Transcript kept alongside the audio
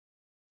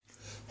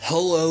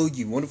Hello,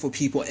 you wonderful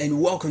people,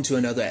 and welcome to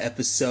another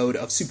episode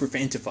of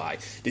Super-Fanta-Fi.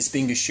 This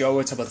being a show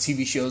where I talk about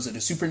TV shows of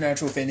the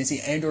supernatural,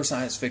 fantasy, and or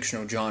science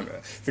fictional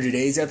genre. For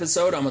today's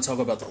episode, I'm going to talk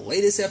about the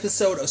latest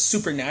episode of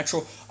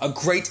Supernatural. A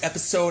great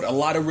episode. A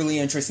lot of really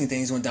interesting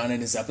things went down in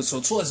this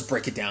episode, so let's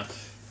break it down.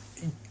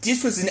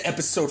 This was an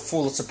episode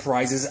full of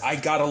surprises. I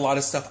got a lot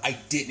of stuff I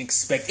didn't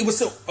expect. It was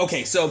so...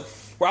 Okay, so...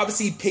 We're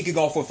obviously picking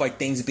off with like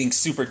things being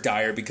super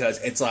dire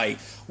because it's like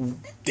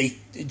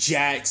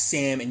Jack,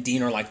 Sam, and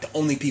Dean are like the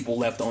only people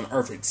left on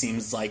Earth, it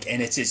seems like,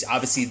 and it's just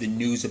obviously the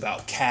news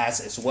about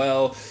Cass as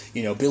well.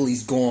 You know,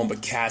 Billy's gone,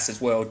 but Cass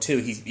as well too.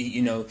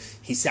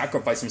 He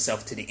sacrificed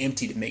himself to the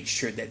empty to make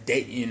sure that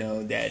they,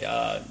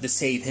 to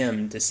save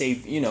him, to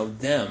save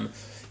them,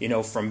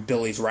 from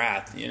Billy's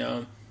wrath,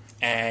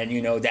 And,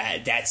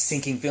 that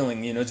sinking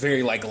feeling, it's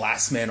very like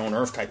last man on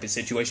earth type of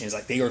situation. It's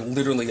like they are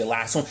literally the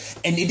last one.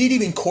 And it didn't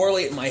even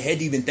correlate in my head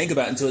to even think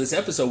about it until this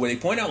episode where they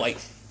point out, like,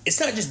 it's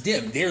not just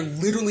them. They're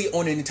literally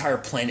on an entire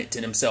planet to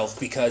themselves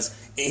because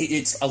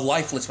it's a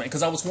lifeless planet.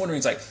 Because I was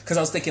wondering, because I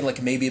was thinking,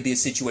 like, maybe it'd be a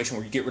situation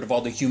where you get rid of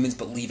all the humans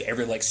but leave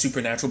every, like,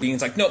 supernatural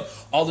beings. Like, no,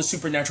 all the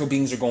supernatural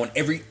beings are going.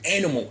 Every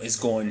animal is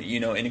going,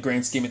 in the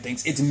grand scheme of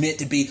things. It's meant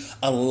to be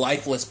a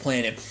lifeless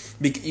planet,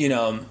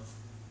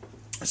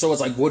 So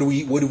it's like, what do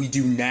we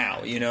do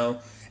now,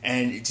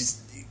 And it just,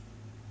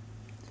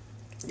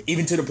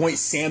 even to the point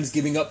Sam's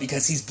giving up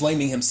because he's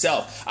blaming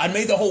himself. I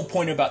made the whole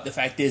point about the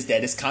fact is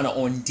that it's kind of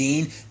on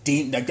Dean.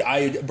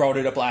 I brought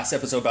it up last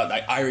episode about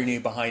the irony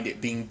behind it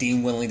being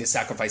Dean willing to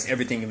sacrifice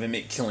everything if it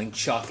meant killing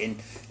Chuck,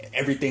 and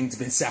everything's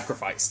been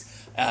sacrificed.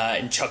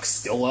 And Chuck's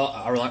still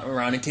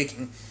around and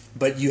kicking.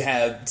 But you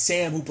have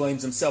Sam who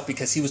blames himself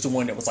because he was the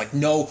one that was like,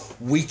 no,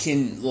 we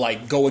can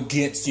like go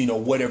against,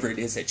 whatever it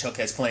is that Chuck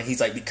has planned.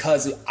 He's like,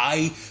 because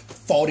I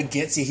fought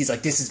against it, he's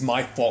like, this is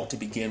my fault to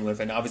begin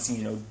with. And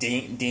obviously,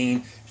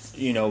 Dean,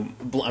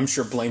 I'm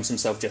sure blames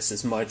himself just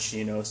as much,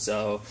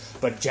 so.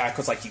 But Jack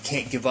was like, you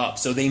can't give up.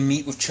 So they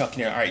meet with Chuck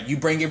and they're, all right, you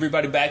bring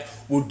everybody back,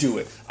 we'll do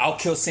it. I'll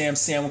kill Sam,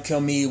 Sam will kill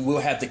me,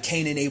 we'll have the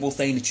Cain and Abel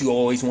thing that you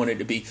always wanted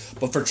to be.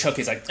 But for Chuck,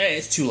 it's like,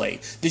 it's too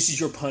late. This is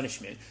your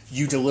punishment.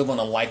 You to live on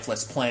a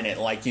lifeless planet,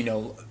 like,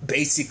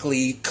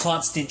 basically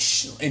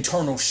constant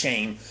internal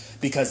shame.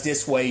 Because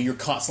this way you're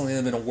constantly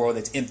living in a world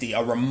that's empty.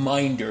 A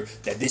reminder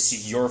that this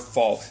is your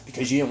fault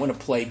because you didn't want to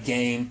play a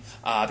game.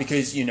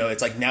 Because,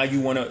 it's like now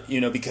you want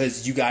to,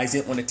 because you guys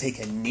didn't want to take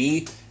a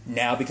knee.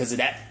 Now because of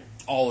that,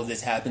 all of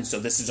this happened. So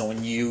this is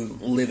on you.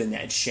 Live in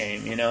that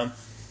shame,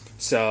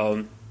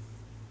 So,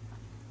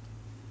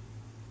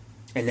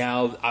 and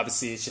now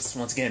obviously it's just,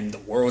 once again, the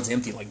world's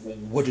empty. Like, well,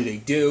 what do they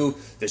do?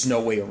 There's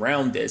no way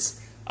around this.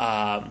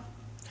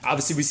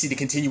 Obviously, we see the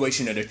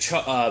continuation of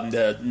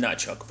the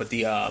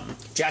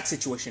Jack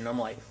situation. And I'm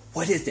like,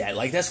 what is that?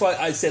 Like, that's why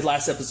I said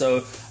last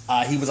episode,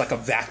 he was like a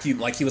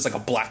vacuum, like he was like a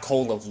black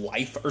hole of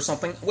life or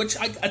something, which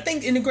I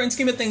think in the grand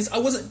scheme of things, I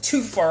wasn't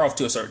too far off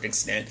to a certain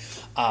extent.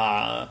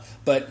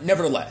 But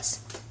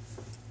nevertheless.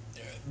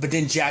 But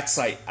then Jack's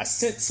like, I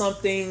sent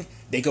something.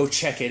 They go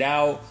check it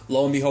out.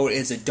 Lo and behold,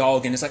 it's a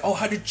dog. And it's like, oh,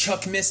 how did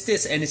Chuck miss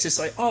this? And it's just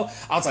like, oh,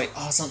 I was like,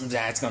 oh, something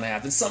bad's going to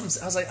happen. I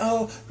was like,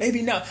 oh,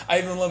 maybe not. I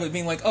even love it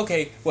being like,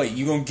 okay, wait,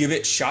 you going to give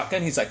it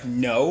shotgun? He's like,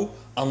 no,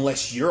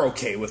 unless you're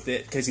okay with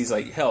it. Because he's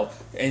like, hell.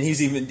 And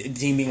he's even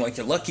deeming like,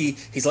 you're lucky.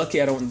 He's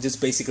lucky I don't just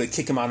basically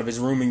kick him out of his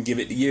room and give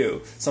it to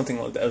you. Something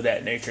of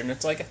that nature. And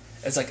it's like,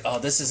 oh,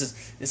 this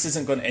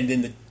isn't going to... And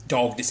then the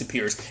dog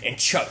disappears. And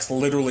Chuck's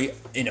literally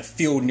in a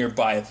field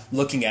nearby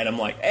looking at him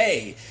like,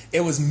 hey,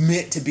 it was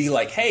meant to be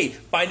like, hey,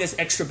 find this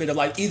extra bit of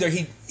life. Either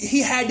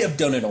he had to have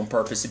done it on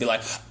purpose to be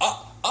like,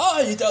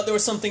 oh, you thought there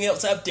was something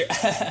else out there.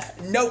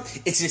 Nope,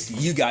 it's just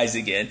you guys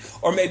again.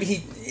 Or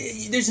maybe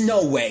there's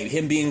no way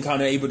him being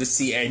kind of able to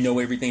see and know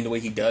everything the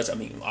way he does. I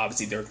mean,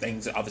 obviously there are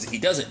things obviously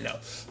he doesn't know.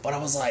 But I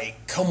was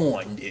like, come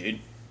on, dude.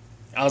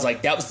 I was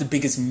like, that was the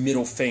biggest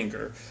middle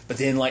finger. But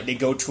then, like, they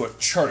go to a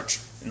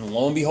church, and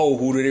lo and behold,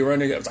 who do they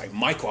run into? It was like,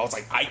 Michael. I was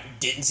like, I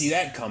didn't see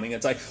that coming.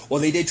 It's like, well,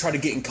 they did try to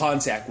get in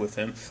contact with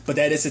him. But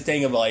that is the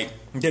thing of, like,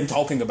 them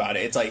talking about it.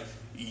 It's like,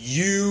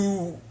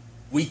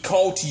 we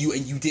called to you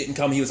and you didn't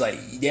come. He was like,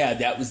 yeah,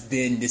 that was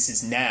then, this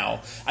is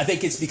now. I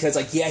think it's because,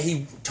 like, yeah,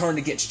 he turned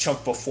against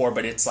Chuck before,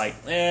 but it's like,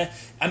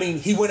 I mean,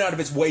 he went out of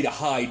his way to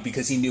hide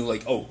because he knew,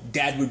 like, oh,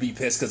 Dad would be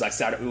pissed because I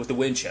started with the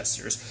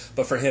Winchesters.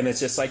 But for him,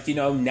 it's just like,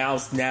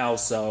 now's now,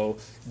 so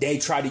they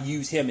try to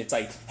use him. It's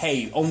like,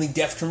 hey, only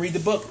deaf can read the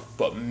book,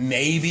 but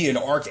maybe an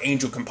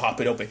archangel can pop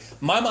it open.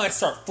 My mind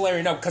starts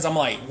flaring up because I'm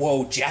like,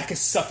 whoa, Jack is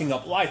sucking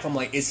up life. I'm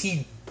like,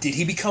 did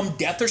he become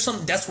death or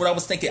something? That's what I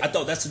was thinking. I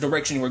thought that's the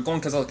direction we were going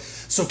because I was like,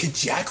 so could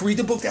Jack read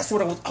the book? That's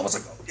what I was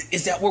like,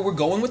 is that where we're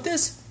going with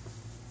this?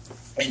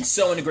 And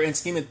so in the grand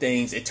scheme of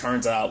things, it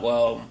turns out,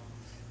 well,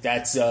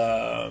 that's,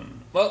 the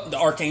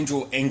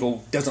archangel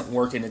angle doesn't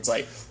work. And it's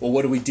like, well,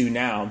 what do we do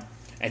now?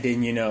 And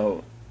then,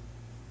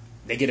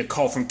 they get a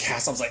call from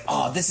Cass. I was like,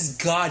 oh, this is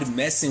God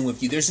messing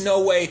with you. There's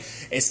no way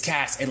it's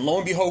Cass. And lo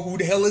and behold, who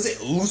the hell is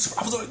it?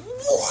 Lucifer. I was like,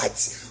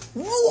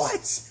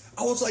 what?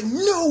 I was like,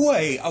 no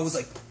way. I was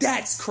like,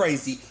 that's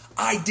crazy.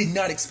 I did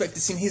not expect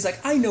to see him. He's like,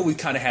 I know we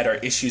kind of had our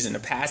issues in the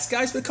past,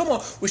 guys, but come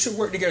on, we should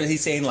work together.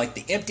 He's saying, like,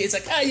 the empty. It's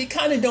like, you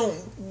kind of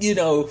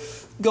don't,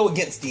 go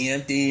against the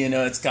empty.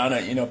 It's kind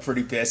of,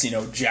 pretty pissed.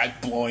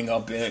 Jack blowing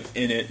up in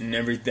it and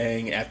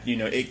everything after,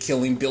 it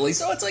killing Billy.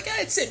 So it's like,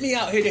 it sent me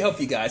out here to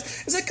help you guys.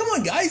 It's like, come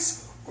on,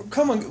 guys.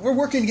 Come on, we're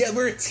working together.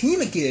 We're a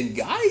team again,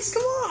 guys.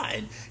 Come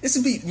on. This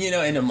would be,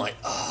 and I'm like,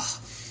 ugh.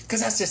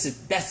 Because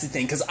that's the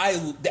thing. Because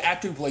the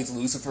actor who plays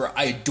Lucifer,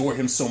 I adore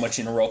him so much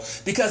in a role.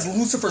 Because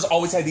Lucifer's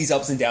always had these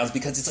ups and downs.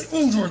 Because it's like,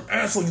 oh, you're an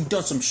asshole. You've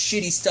done some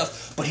shitty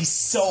stuff. But he's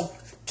so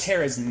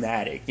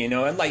charismatic,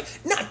 and like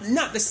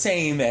not the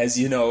same as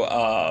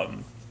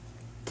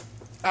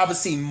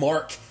obviously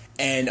Mark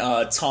and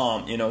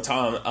Tom.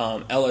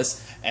 Tom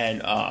Ellis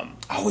and I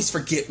always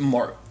forget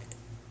Mark.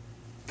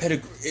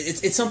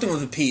 It's something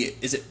with a P.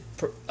 Is it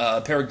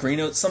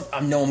Peregrino?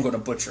 I know I'm going to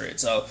butcher it.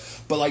 So,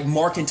 but like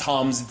Mark and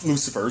Tom's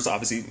Lucifers,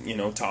 obviously,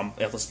 Tom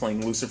Ellis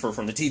playing Lucifer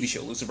from the TV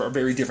show Lucifer, are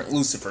very different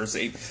Lucifers.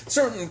 They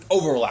certain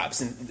overlaps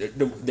in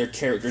their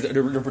characters,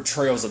 their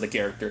portrayals of the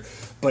character,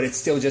 but it's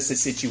still just a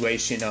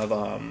situation of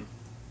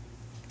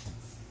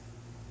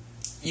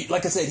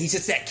like I said, he's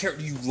just that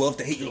character you love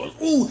to hate. You're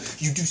like, ooh,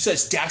 you do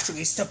such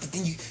dastardly stuff, but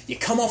then you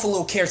come off a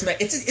little charismatic.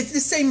 It's the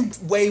same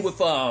way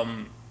with oh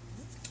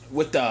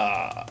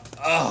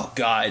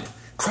god.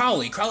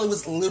 Crowley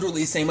was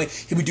literally the same way.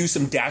 He would do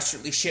some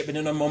dastardly shit, but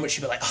in a moment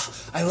she'd be like, oh,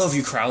 I love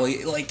you,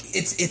 Crowley. Like,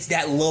 it's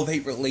that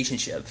love-hate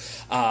relationship.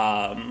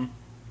 But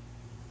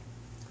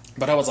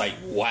I was like,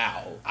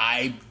 wow,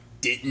 I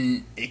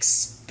didn't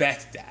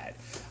expect that.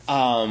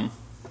 And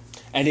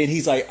then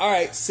he's like, all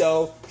right,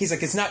 so he's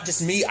like, it's not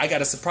just me, I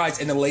got a surprise.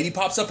 And the lady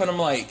pops up, and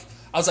I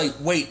was like,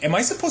 wait, am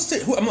I supposed to?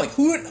 Who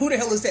the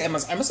hell is that? Am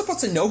I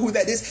supposed to know who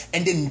that is?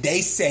 And then they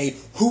say,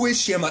 who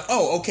is she? I'm like,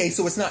 oh, okay,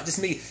 so it's not just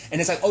me.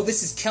 And it's like, oh,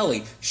 this is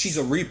Kelly. She's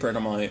a Reaper. And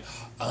I'm like,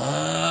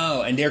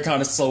 oh. And they're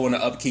kind of slow in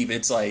the upkeep.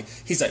 It's like,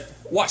 he's like,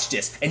 watch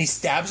this. And he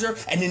stabs her.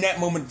 And in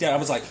that moment, I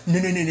was like, no.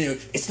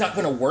 It's not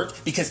going to work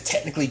because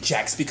technically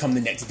Jack's become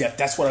the next death.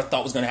 That's what I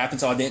thought was going to happen,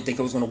 so I didn't think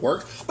it was going to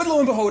work. But lo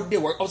and behold, it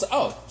did work. I was like,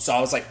 oh. So I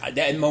was like, at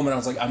that moment, I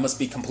was like, I must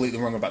be completely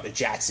wrong about the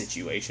Jack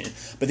situation.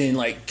 But then,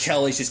 like,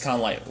 Kelly's just kind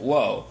of like,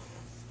 whoa.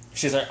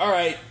 She's like, all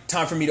right,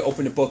 time for me to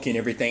open the book and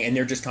everything. And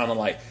they're just kind of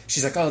like,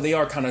 she's like, oh, they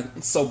are kind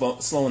of slow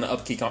in the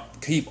upkeep,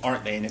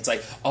 aren't they? And it's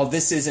like, oh,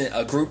 this isn't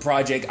a group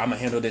project. I'm going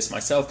to handle this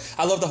myself.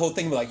 I love the whole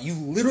thing. But like,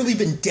 you've literally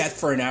been dead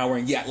for an hour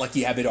and yet, like,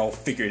 you have it all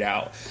figured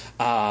out.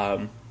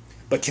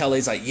 But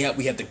Kelly's like, yeah,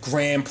 we have the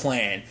grand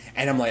plan.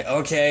 And I'm like,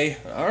 okay.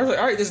 All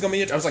right, this is going to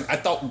be it. I was like, I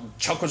thought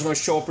Chuck was going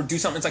to show up or do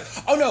something. It's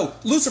like, oh no,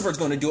 Lucifer's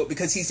going to do it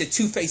because he's a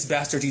two-faced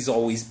bastard he's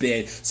always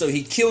been. So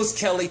he kills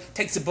Kelly,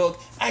 takes the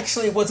book.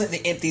 Actually, it wasn't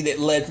the empty that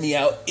led me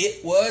out.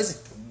 It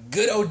was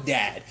good old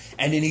Dad.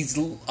 And then he's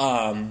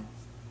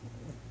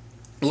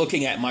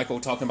looking at Michael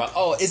talking about,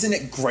 oh, isn't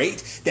it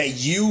great that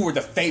you were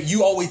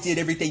you always did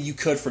everything you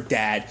could for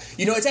Dad?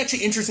 It's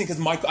actually interesting because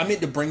Michael, I meant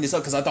to bring this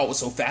up because I thought it was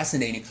so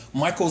fascinating.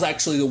 Michael's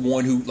actually the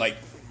one who, like,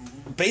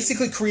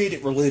 basically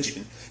created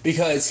religion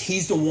because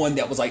he's the one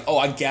that was like, oh,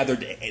 I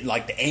gathered,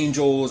 like, the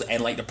angels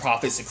and, like, the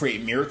prophets to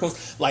create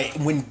miracles. Like,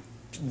 when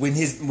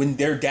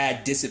their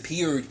dad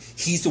disappeared,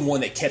 he's the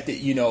one that kept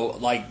it,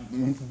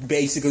 like,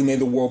 basically made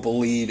the world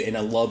believe in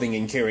a loving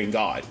and caring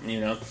God,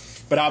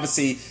 But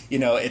obviously,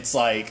 it's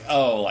like,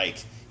 oh,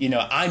 like,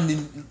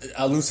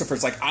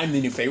 Lucifer's like, I'm the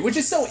new favorite, which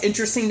is so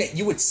interesting that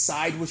you would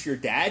side with your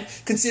dad,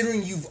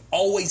 considering you've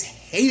always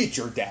hated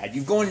your dad.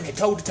 You've gone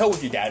toe-to-toe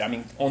with your dad. I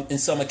mean, in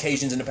some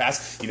occasions in the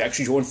past, you've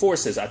actually joined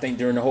forces. I think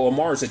during the whole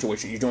Amara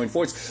situation, you joined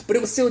forces. But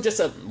it was still just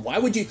why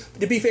would you,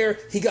 to be fair,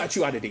 he got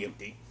you out of the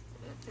empty.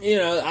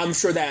 I'm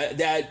sure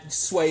that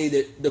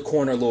swayed the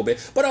corner a little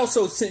bit. But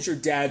also, since your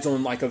dad's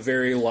on, like, a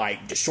very,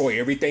 like, destroy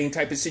everything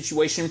type of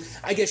situation,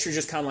 I guess you're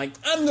just kind of like,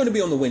 I'm going to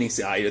be on the winning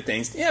side of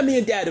things. Yeah, me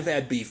and Dad have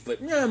had beef,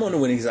 but yeah, I'm on the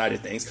winning side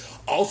of things.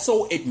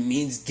 Also, it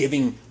means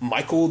giving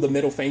Michael the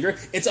middle finger.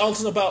 It's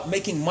also about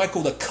making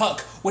Michael the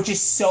cuck, which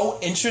is so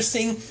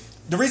interesting.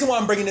 The reason why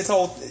I'm bringing this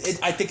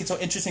I think it's so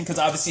interesting because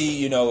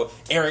obviously,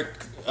 Eric...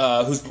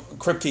 who's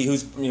Kripke,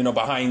 who's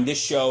behind this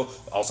show,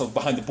 also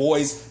behind The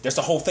Boys. There's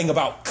the whole thing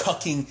about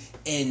cucking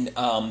in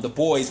The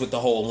Boys with the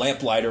whole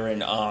lamplighter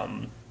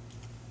and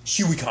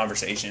Huey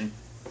conversation.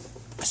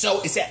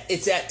 So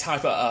it's that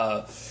type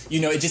of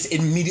it just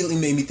immediately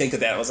made me think of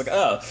that. I was like,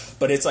 oh,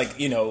 but it's like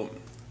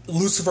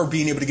Lucifer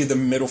being able to give the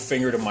middle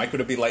finger to Michael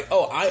to be like,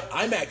 oh,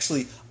 I'm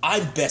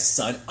best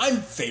son, I'm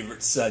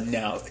favorite son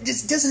now.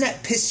 Just doesn't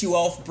that piss you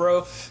off,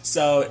 bro?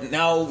 So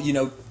now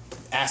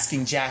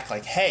asking Jack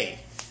like, hey.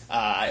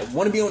 I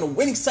want to be on the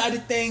winning side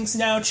of things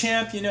now,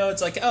 champ.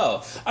 It's like,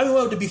 oh. I mean,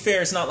 well, to be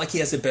fair, it's not like he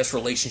has the best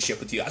relationship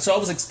with you. So I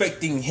was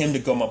expecting him to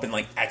come up and,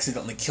 like,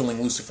 accidentally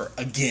killing Lucifer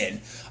again.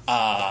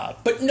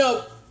 But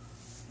no,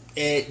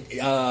 it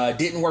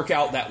didn't work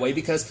out that way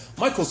because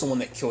Michael's the one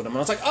that killed him. And I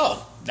was like,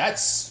 oh,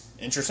 that's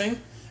interesting.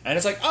 And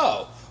it's like,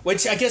 oh.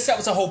 Which I guess that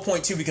was the whole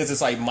point, too, because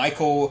it's like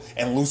Michael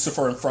and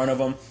Lucifer in front of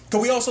him.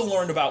 Because we also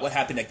learned about what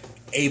happened to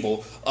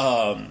Abel.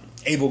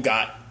 Abel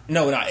got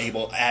no, not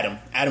Abel, Adam.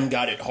 Adam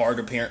got it hard,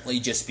 apparently,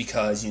 just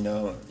because, you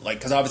know, like,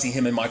 because obviously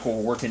him and Michael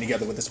were working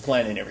together with this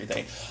plan and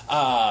everything.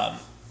 But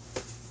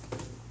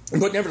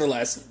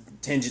nevertheless,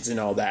 tangents and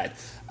all that.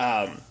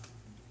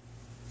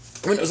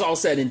 When it was all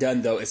said and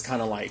done, though, it's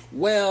kind of like,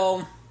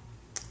 well,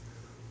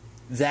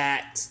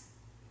 that's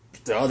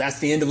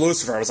the end of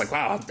Lucifer. I was like,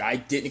 wow, I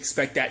didn't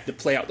expect that to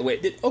play out the way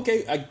it did.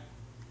 Okay,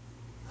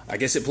 I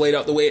guess it played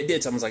out the way it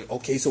did. So I was like,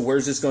 okay, so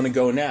where's this going to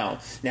go now?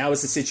 Now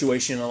it's a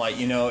situation of like,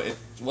 you know,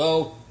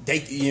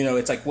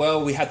 it's like,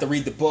 well, we have to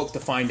read the book to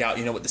find out,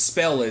 you know, what the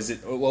spell is.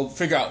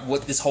 Figure out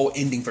what this whole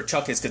ending for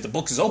Chuck is, because the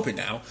book is open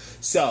now.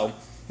 So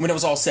when it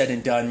was all said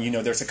and done, you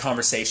know, there's a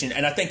conversation.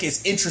 And I think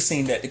it's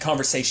interesting that the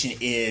conversation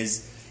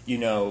is, you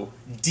know,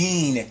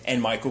 Dean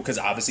and Michael, because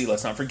obviously,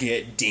 let's not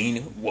forget,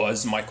 Dean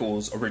was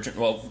Michael's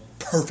original,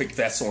 perfect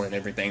vessel and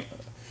everything,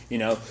 you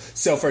know.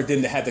 So for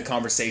them to have the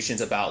conversations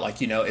about, like,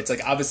 you know, it's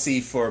like,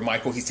 obviously for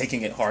Michael, he's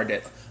taking it hard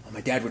that, oh,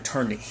 my dad would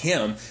turn to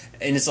him.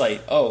 And it's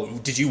like, oh,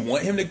 did you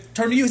want him to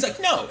turn to you? He's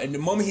like, no. And the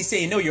moment he's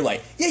saying no, you're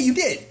like, yeah, you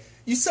did.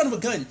 You son of a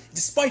gun.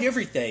 Despite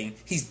everything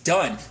he's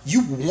done,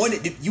 you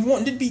wanted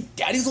to be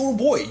daddy's little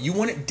boy. You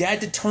wanted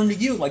dad to turn to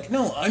you. Like,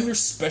 no, I'm your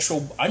special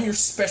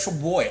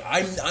boy.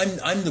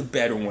 I'm the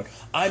better one.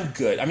 I'm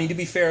good. I mean, to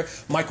be fair,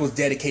 Michael's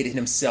dedicated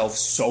himself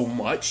so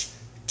much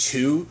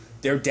to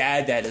their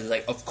dad that is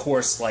like, of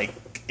course, like,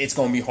 it's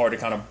going to be hard to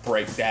kind of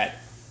break that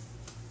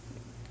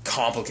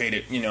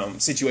complicated, you know,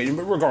 situation.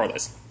 But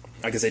regardless,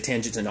 like I said,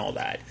 tangents and all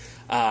that.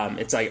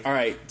 It's like, all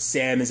right,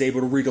 Sam is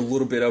able to read a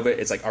little bit of it.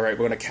 It's like, all right,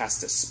 we're going to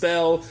cast a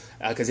spell,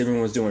 because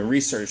everyone was doing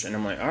research. And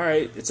I'm like, all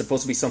right, it's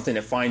supposed to be something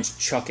that finds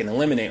Chuck and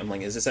eliminate. I'm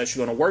like, is this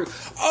actually going to work?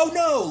 Oh,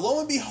 no,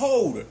 lo and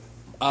behold,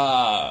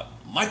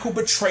 Michael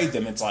betrayed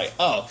them. It's like,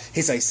 oh,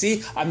 he's like,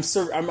 see, it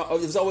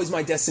was always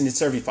my destiny to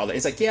serve you, Father.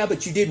 It's like, yeah,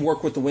 but you did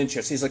work with the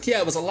Winchester. He's like, yeah,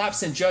 it was a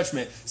lapse in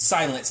judgment,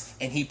 silence,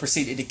 and he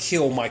proceeded to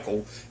kill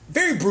Michael.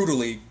 Very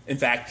brutally, in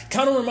fact.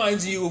 Kind of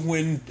reminds you of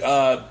when,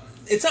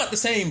 it's not the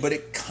same, but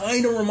it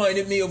kind of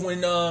reminded me of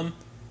when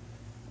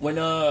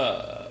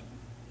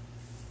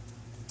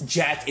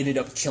Jack ended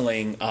up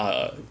killing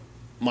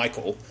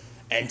Michael.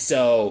 And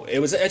so it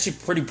was actually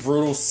pretty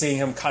brutal seeing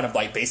him kind of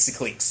like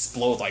basically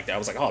explode like that. I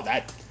was like, oh,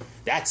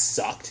 that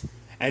sucked.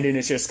 And then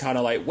it's just kind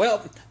of like,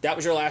 well, that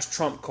was your last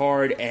trump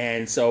card.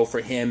 And so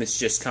for him, it's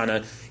just kind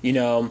of, you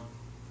know,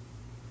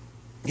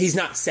 he's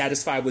not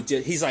satisfied with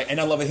just, he's like, and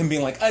I love him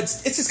being like,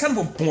 it's just kind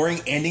of a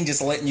boring ending,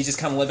 just letting you just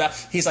kind of live out.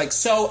 He's like,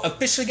 so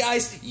officially,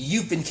 guys,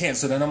 you've been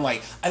canceled. And I'm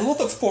like, I love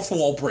the fourth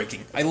wall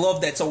breaking. I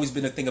love that's always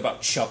been a thing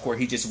about Chuck, where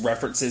he just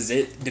references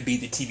it to be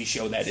the TV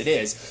show that it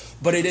is.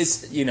 But it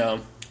is, you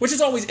know, which is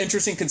always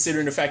interesting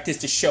considering the fact is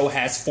the show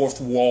has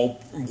fourth wall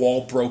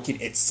broken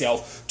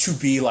itself to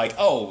be like,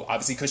 oh,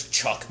 obviously because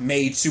Chuck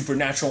made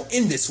Supernatural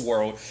in this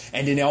world.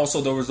 And then also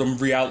there was some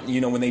reality,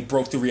 you know, when they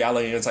broke the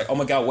reality, and it's like, oh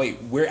my god,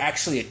 wait, we're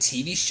actually a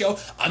TV show?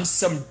 I'm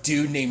some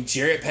dude named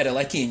Jared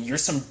Padalecki and you're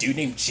some dude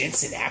named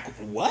Jensen Ackles.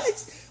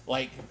 What?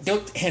 Like,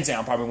 hands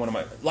down, probably one of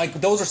my, like,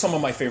 those are some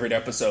of my favorite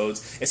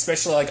episodes,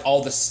 especially like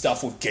all the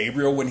stuff with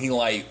Gabriel when he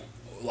like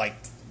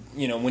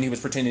you know, when he was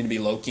pretending to be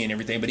Loki and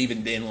everything, but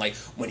even then, like,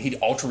 when he'd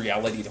alter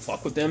reality to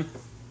fuck with them,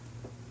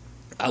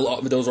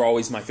 those are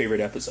always my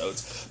favorite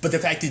episodes. But the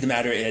fact of the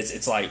matter is,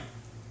 it's like,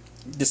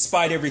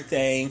 despite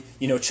everything,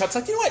 you know, Chuck's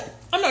like, you know what,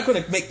 I'm not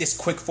going to make this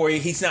quick for you.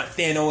 He's not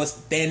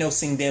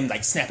Thanosing them,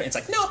 like, snapping. It's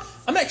like, no,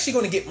 I'm actually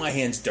going to get my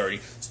hands dirty.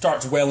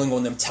 Starts wailing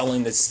on them,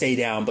 telling them to stay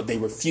down, but they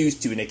refuse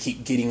to, and they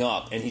keep getting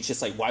up. And he's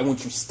just like, why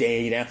won't you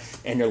stay down?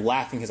 And they're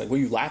laughing. He's like, what are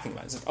you laughing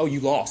about? He's like, oh, you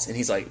lost. And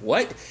he's like,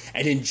 what?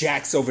 And then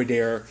Jack's over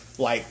there,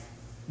 like,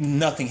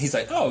 nothing. He's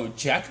like, oh,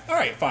 Jack, all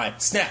right, fine.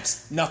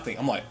 Snaps, nothing.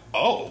 I'm like,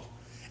 oh.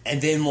 And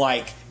then,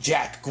 like,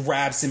 Jack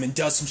grabs him and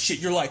does some shit.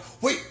 You're like,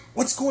 wait,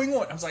 what's going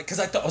on? I was like,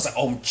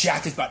 oh,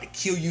 Jack is about to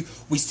kill you.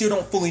 We still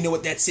don't fully know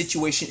what his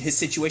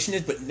situation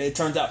is, but it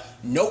turns out,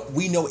 nope,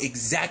 we know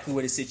exactly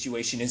what his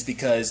situation is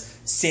because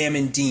Sam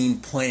and Dean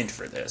planned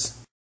for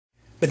this.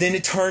 But then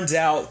it turns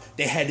out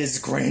they had this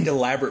grand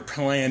elaborate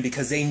plan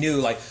because they knew,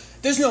 like,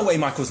 there's no way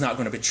Michael's not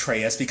going to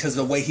betray us because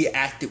of the way he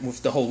acted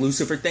with the whole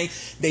Lucifer thing.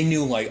 They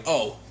knew, like,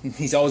 oh,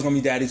 he's always going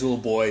to be daddy's little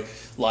boy.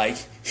 Like,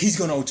 he's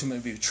going to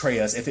ultimately betray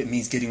us if it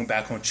means getting him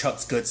back on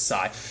Chuck's good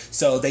side.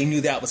 So they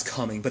knew that was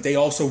coming. But they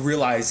also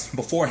realized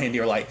beforehand, they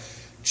were like,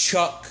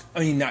 Jack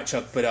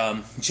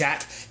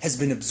has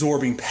been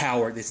absorbing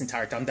power this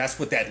entire time. That's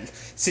what that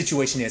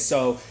situation is.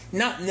 So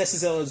not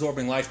necessarily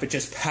absorbing life, but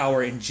just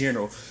power in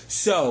general.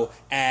 So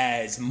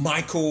as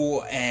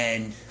Michael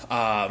and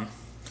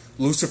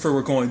Lucifer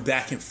were going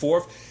back and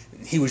forth,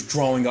 he was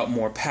drawing up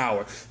more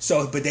power.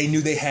 So, but they knew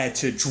they had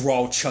to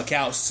draw Chuck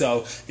out.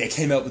 So they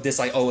came up with this,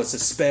 like, oh, it's a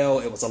spell.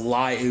 It was a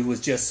lie. It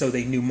was just so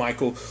they knew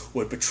Michael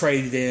would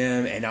betray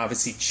them. And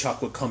obviously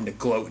Chuck would come to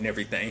gloat and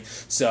everything.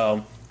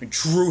 So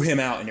drew him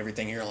out and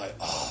everything. And you're like,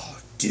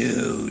 oh,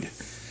 dude.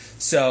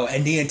 So,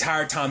 and the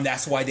entire time,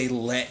 that's why they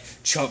let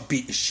Chuck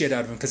beat the shit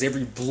out of him, because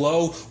every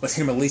blow was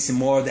him releasing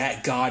more of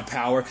that God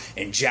power,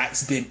 and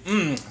Jack's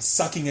been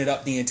sucking it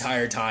up the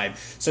entire time.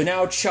 So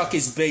now Jack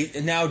is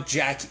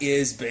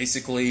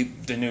basically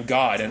the new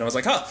God, and I was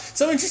like, huh.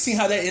 So interesting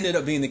how that ended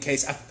up being the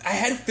case. I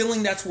had a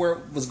feeling that's where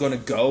it was going to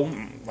go,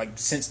 like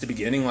since the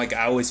beginning. Like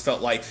I always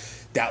felt like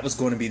that was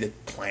going to be the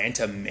plan,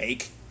 to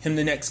make him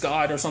the next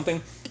God or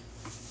something.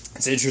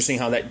 It's interesting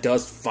how that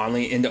does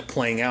finally end up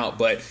playing out,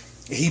 but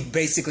he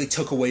basically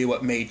took away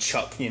what made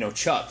Chuck,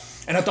 Chuck.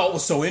 And I thought it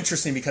was so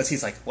interesting because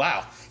he's like,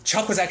 wow,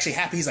 Chuck was actually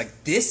happy. He's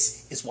like,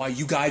 this is why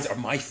you guys are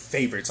my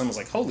favorites. I was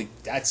like, holy,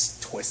 that's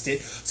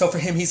twisted. So for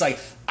him, he's like,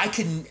 I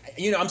can,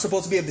 I'm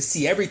supposed to be able to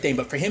see everything,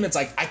 but for him, it's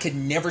like, I could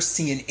never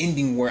see an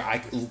ending where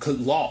I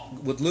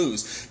would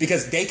lose,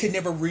 because they could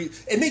never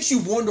it makes you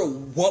wonder,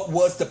 what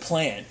was the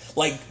plan?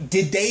 Like,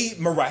 did they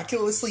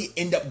miraculously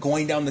end up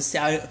going down the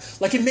stallion?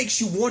 Like, it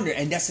makes you wonder,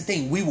 and that's the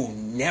thing, we will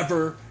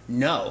never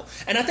know.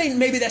 And I think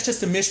maybe that's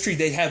just a mystery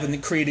they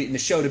haven't created in the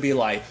show, to be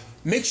like,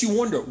 makes you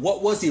wonder,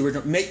 what was the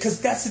original?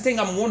 Because that's the thing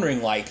I'm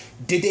wondering, like,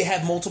 did they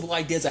have multiple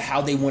ideas of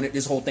how they wanted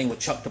this whole thing with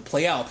Chuck to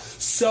play out?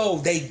 So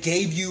they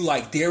gave you,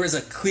 like, there is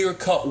a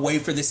clear-cut way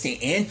for this to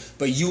end,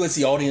 but you as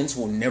the audience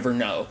will never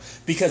know.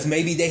 Because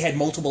maybe they had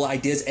multiple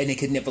ideas and they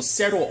could never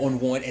settle on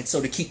one, and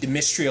so to keep the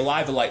mystery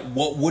alive, of like,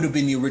 what would have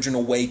been the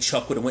original way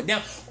Chuck would have went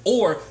down?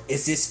 Or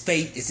is this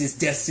fate? Is this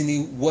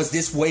destiny? Was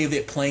this way of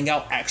it playing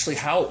out actually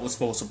how it was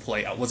supposed to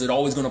play out? Was it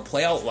always going to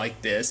play out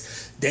like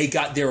this? They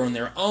got there on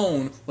their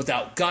own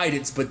without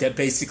guidance, but that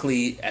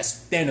basically,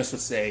 as Thanos would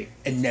say,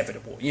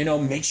 inevitable.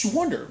 Makes you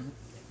wonder.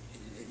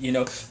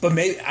 But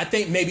I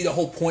think maybe the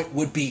whole point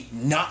would be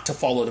not to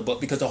follow the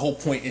book, because the whole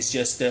point is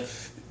just to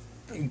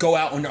go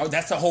out, and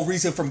that's the whole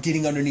reason from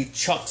getting underneath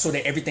Chuck, so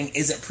that everything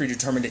isn't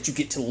predetermined, that you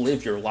get to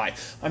live your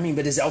life. I mean,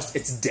 but it's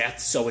death,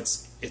 so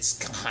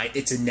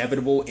it's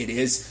inevitable. It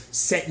is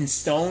set in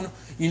stone.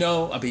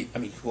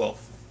 Well,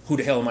 who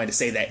the hell am I to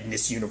say that in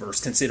this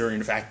universe, considering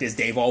the fact is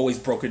they've always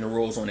broken the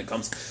rules when it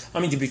comes. I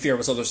mean, to be fair, it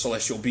was other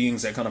celestial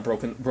beings that kind of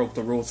broke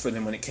the rules for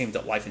them when it came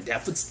to life and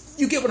death.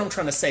 But you get what I'm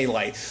trying to say,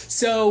 like.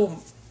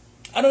 So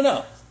I don't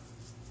know.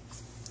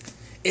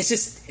 It's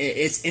just,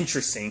 it's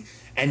interesting.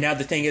 And now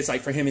the thing is,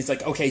 like, for him, it's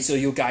like, okay, so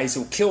you guys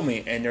will kill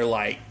me. And they're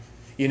like,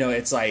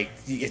 it's like,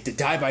 you have to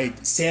die by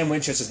Sam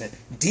Winchester's hand,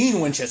 Dean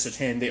Winchester's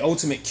hand, the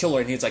ultimate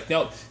killer. And he's like,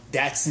 no,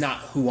 that's not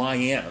who I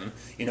am.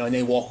 And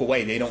they walk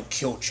away. They don't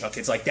kill Chuck.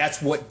 It's like,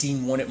 that's what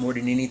Dean wanted more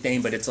than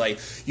anything. But it's like,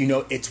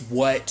 it's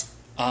what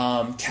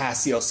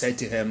Cassio said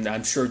to him.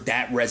 I'm sure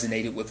that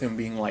resonated with him,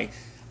 being like,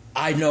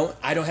 I don't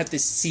have to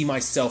see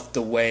myself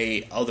the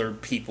way other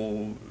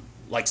people,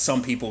 like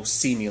some people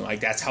see me. Like,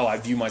 that's how I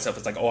view myself.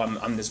 It's like, oh,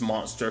 I'm this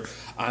monster.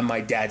 I'm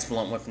my dad's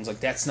blunt weapons. Like,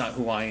 that's not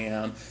who I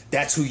am.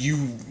 That's who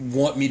you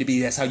want me to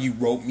be. That's how you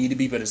wrote me to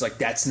be. But it's like,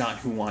 that's not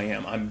who I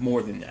am. I'm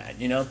more than that,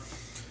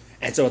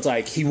 And so it's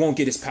like, he won't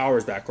get his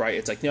powers back, right?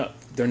 It's like, no,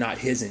 they're not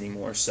his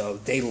anymore. So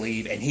they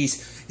leave, and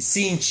he's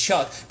seeing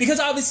Chuck, because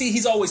obviously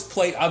he's always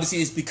played, obviously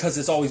it's because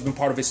it's always been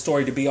part of his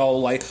story to be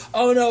all like,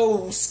 oh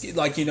no,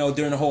 like,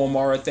 during the whole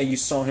Amara thing, you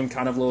saw him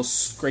kind of a little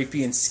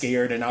scrapey and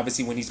scared, and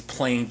obviously when he's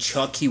playing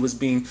Chuck, he was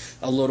being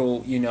a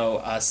little,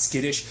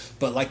 skittish,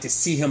 but like to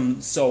see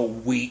him so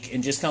weak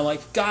and just kind of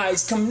like,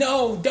 guys, come,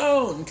 no,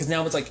 don't, because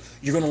now it's like,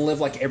 you're going to live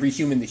like every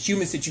human, the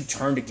humans that you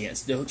turned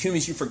against, the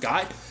humans you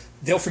forgot,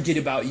 they'll forget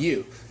about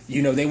you.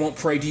 They won't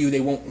pray to you.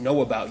 They won't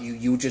know about you.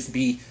 You'll just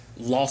be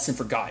lost and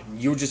forgotten.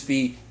 You'll just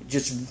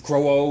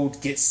grow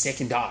old, get sick,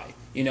 and die.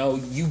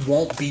 You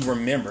won't be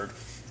remembered,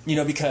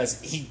 because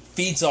he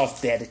feeds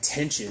off that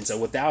attention. So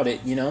without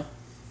it,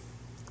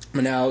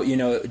 but now,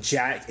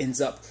 Jack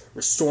ends up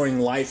restoring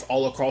life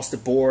all across the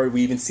board.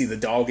 We even see the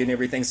dog and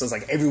everything. So it's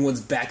like, everyone's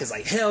back is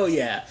like, hell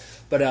yeah.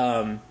 But,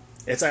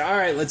 it's like, all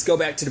right, let's go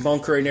back to the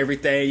bunker and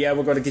everything. Yeah,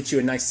 we're going to get you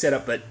a nice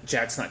setup, but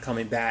Jack's not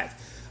coming back.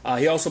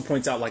 He also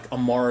points out, like,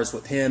 Amara's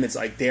with him. It's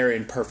like they're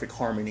in perfect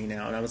harmony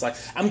now. And I was like,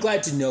 I'm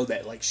glad to know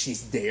that, like,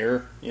 she's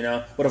there, Would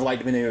have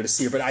liked to be able to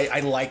see her. But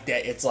I like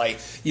that it's like,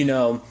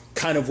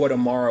 kind of what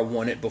Amara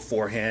wanted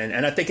beforehand.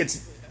 And I think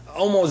it's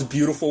almost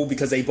beautiful,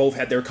 because they both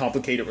had their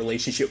complicated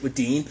relationship with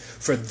Dean.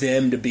 For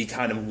them to be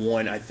kind of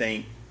one, I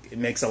think it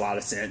makes a lot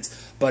of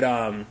sense.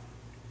 But,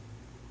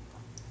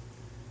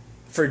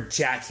 for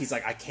Jack, he's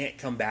like, I can't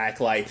come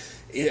back. Like,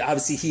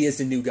 obviously he is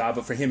the new God,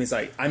 but for him, it's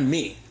like, I'm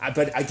me.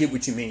 But I get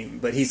what you mean.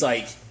 But he's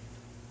like,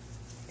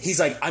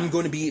 I'm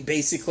going to be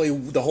basically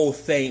the whole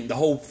thing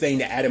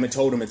that Adam had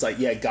told him. It's like,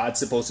 yeah, God's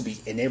supposed to be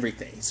in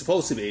everything. He's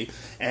supposed to be.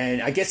 And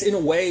I guess in a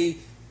way,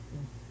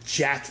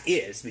 Jack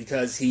is,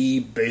 because he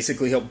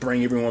basically helped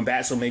bring everyone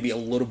back. So maybe a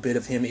little bit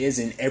of him is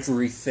in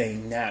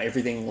everything now,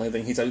 everything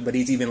living. He's like, but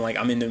he's even like,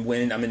 I'm in the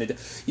wind, I'm in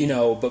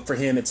the, but for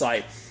him, it's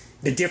like,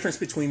 the difference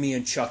between me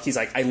and Chuck, he's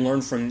like, I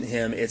learned from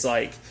him. It's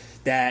like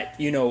that,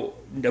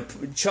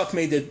 Chuck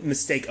made the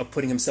mistake of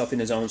putting himself in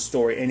his own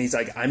story, and he's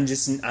like, I'm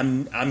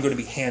going to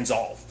be hands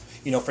off.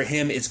 For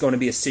him, it's going to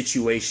be a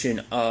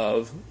situation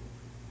of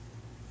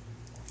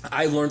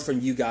I learned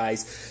from you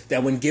guys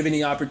that when given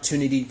the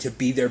opportunity to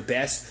be their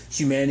best,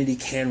 humanity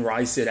can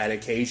rise to that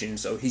occasion.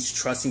 So he's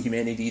trusting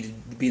humanity to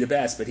be the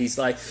best. But he's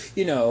like,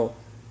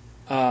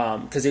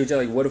 because they were just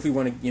like, what if we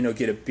want to,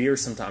 get a beer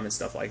sometime and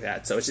stuff like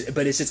that. So, it's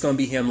just going to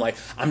be him like,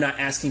 I'm not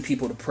asking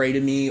people to pray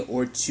to me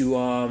or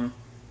to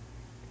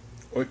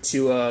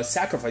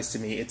sacrifice to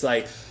me. It's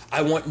like,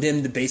 I want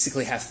them to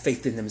basically have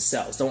faith in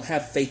themselves. Don't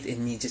have faith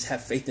in me, just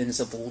have faith in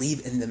themselves.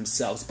 Believe in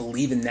themselves.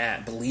 Believe in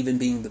that. Believe in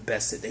being the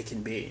best that they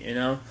can be,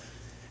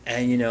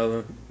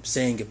 And,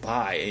 saying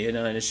goodbye, and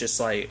it's just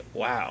like,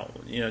 wow,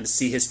 to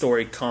see his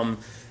story come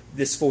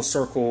this full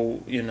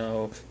circle,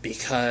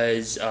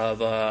 because of,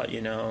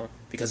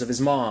 because of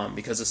his mom,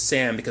 because of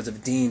Sam, because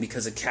of Dean,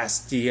 because of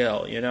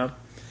Castiel,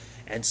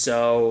 And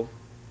so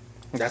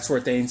that's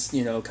where things,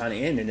 kind of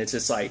end. And it's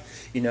just like,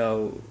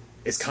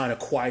 it's kind of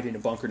quiet in the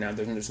bunker now.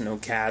 There's no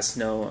Cass,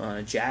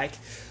 no Jack.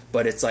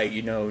 But it's like,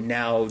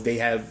 now they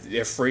have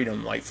their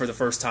freedom. Like, for the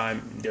first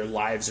time, their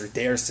lives are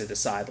theirs to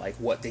decide, like,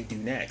 what they do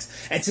next.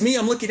 And to me,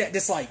 I'm looking at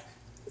this like,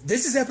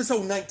 this is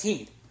episode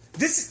 19.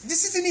 This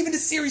isn't even the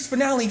series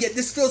finale, yet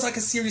this feels like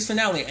a series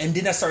finale. And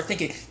then I start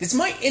thinking, this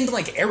might end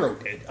like Arrow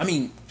did. I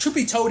mean, truth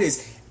be told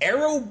is,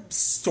 Arrow's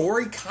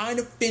story kind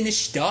of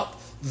finished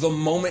up the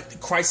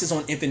moment Crisis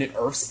on Infinite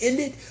Earths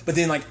ended. But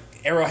then, like,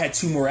 Arrow had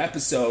 2 more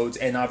episodes,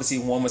 and obviously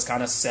one was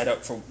kind of set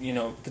up for,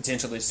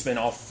 potentially a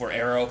spin-off for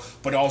Arrow,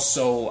 but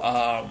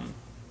also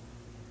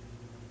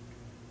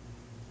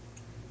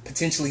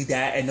potentially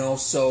that, and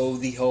also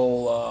the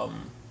whole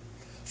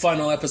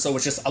final episode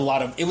was just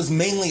it was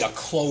mainly a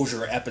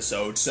closure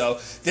episode. So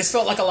this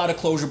felt like a lot of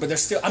closure, but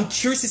I'm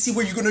curious to see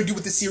what you're going to do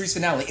with the series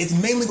finale. It's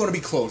mainly going to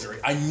be closure.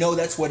 I know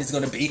that's what it's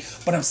going to be,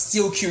 but I'm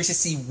still curious to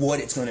see what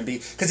it's going to be.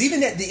 Because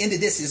even at the end of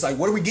this, it's like,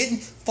 what are we getting?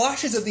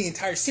 Flashes of the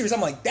entire series. I'm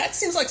like, that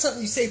seems like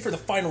something you say for the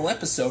final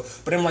episode,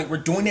 but I'm like, we're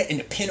doing that in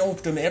the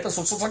penultimate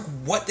episode, so it's like,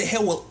 what the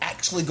hell will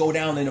actually go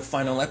down in the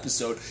final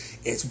episode?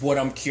 It's what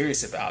I'm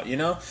curious about,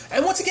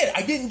 And once again,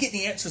 I didn't get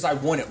the answers I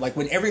wanted. Like,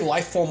 when every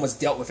life form was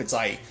dealt with, it's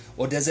like,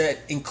 well, does it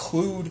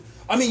include...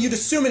 I mean, you'd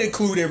assume it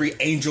include every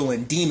angel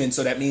and demon,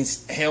 so that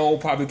means hell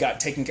probably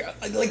got taken care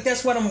of. Like,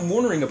 that's what I'm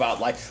wondering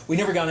about. Like, we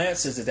never got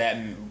answers to that,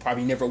 and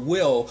probably never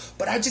will.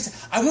 But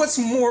I want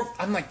some more...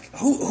 I'm like,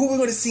 who are we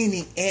going to see in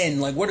the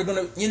end? Like, what are going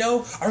to...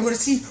 Are we going to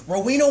see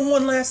Rowena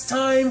one last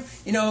time?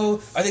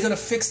 Are they going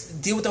to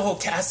deal with the whole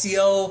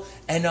Castiel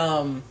and...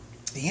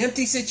 the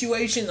empty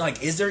situation,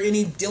 like, is there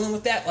any dealing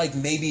with that? Like,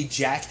 maybe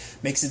Jack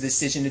makes a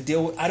decision to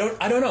deal with... I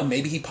don't know.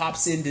 Maybe he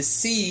pops in to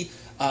see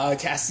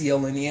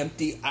Castiel in the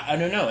empty. I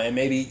don't know. And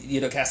maybe,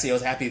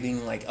 Castiel's happy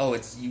being like, oh,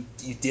 it's you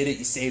did it.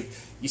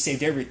 You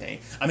saved everything.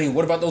 I mean,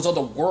 what about those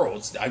other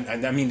worlds? I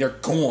mean, they're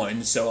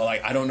gone. So,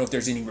 like, I don't know if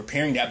there's any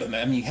repairing that. But,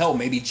 I mean, hell,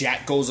 maybe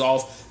Jack goes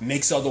off,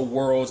 makes other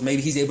worlds.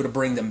 Maybe he's able to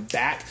bring them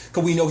back.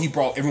 Because we know he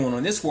brought everyone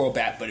on this world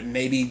back. But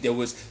maybe there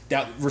was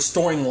that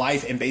restoring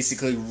life and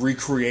basically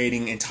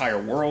recreating entire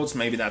worlds.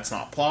 Maybe that's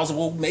not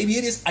plausible. Maybe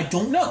it is. I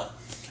don't know.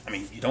 I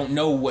mean, you don't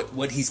know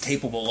what he's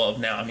capable of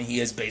now. I mean,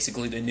 he is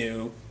basically the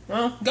new,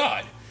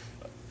 God.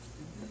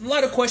 A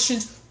lot of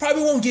questions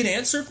probably won't get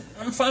answered.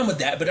 I'm fine with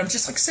that, but I'm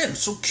just like I said, I'm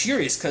so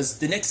curious because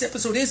the next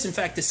episode is in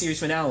fact the series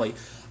finale.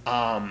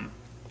 I'm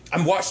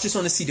watched this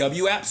on the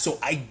CW app, so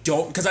I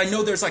don't, because I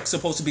know there's like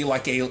supposed to be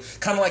like a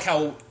kind of like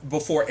how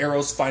before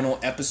Arrow's final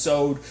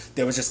episode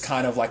there was just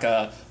kind of like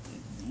a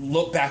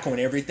look back on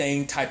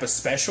everything type of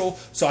special.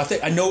 So I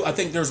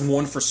think there's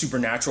one for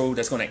Supernatural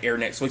that's going to air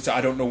next week. So I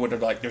don't know whether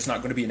like there's not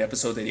going to be an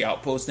episode of The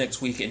Outpost next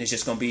week, and it's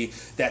just going to be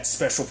that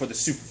special for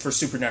for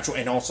Supernatural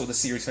and also the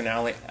series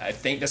finale. I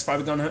think that's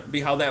probably going to be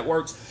how that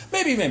works.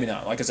 Maybe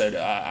not. Like I said,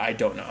 I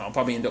don't know. I'll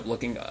probably end up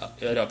looking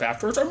it up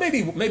afterwards, or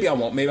maybe I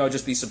won't. Maybe I'll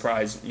just be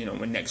surprised,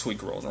 when next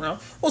week rolls around.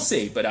 We'll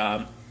see. But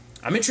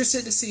I'm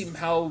interested to see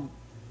how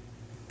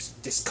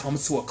this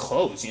comes to a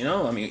close.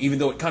 I mean, even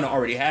though it kind of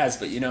already has,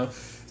 but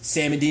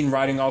Sam and Dean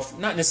riding off,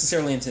 not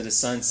necessarily into the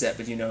sunset,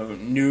 but,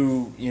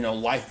 new,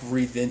 life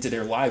breathed into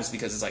their lives,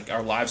 because it's like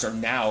our lives are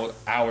now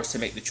ours to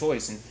make the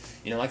choice. And,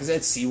 like I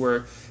said, see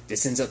where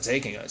this ends up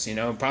taking us,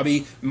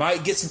 Probably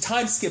might get some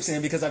time skips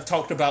in, because I've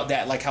talked about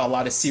that, like how a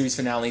lot of series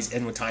finales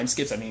end with time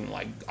skips. I mean,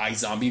 like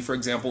iZombie, for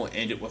example,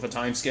 ended with a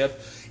time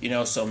skip,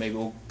 so maybe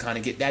we'll kind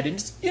of get that in.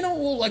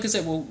 Like I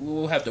said,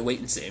 we'll have to wait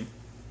and see.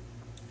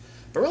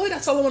 But really,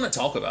 that's all I want to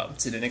talk about.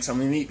 Till the next time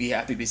we meet, be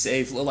happy, be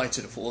safe, live life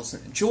to the fullest,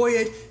 and enjoy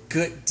it.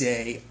 Good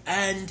day,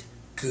 and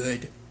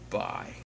goodbye.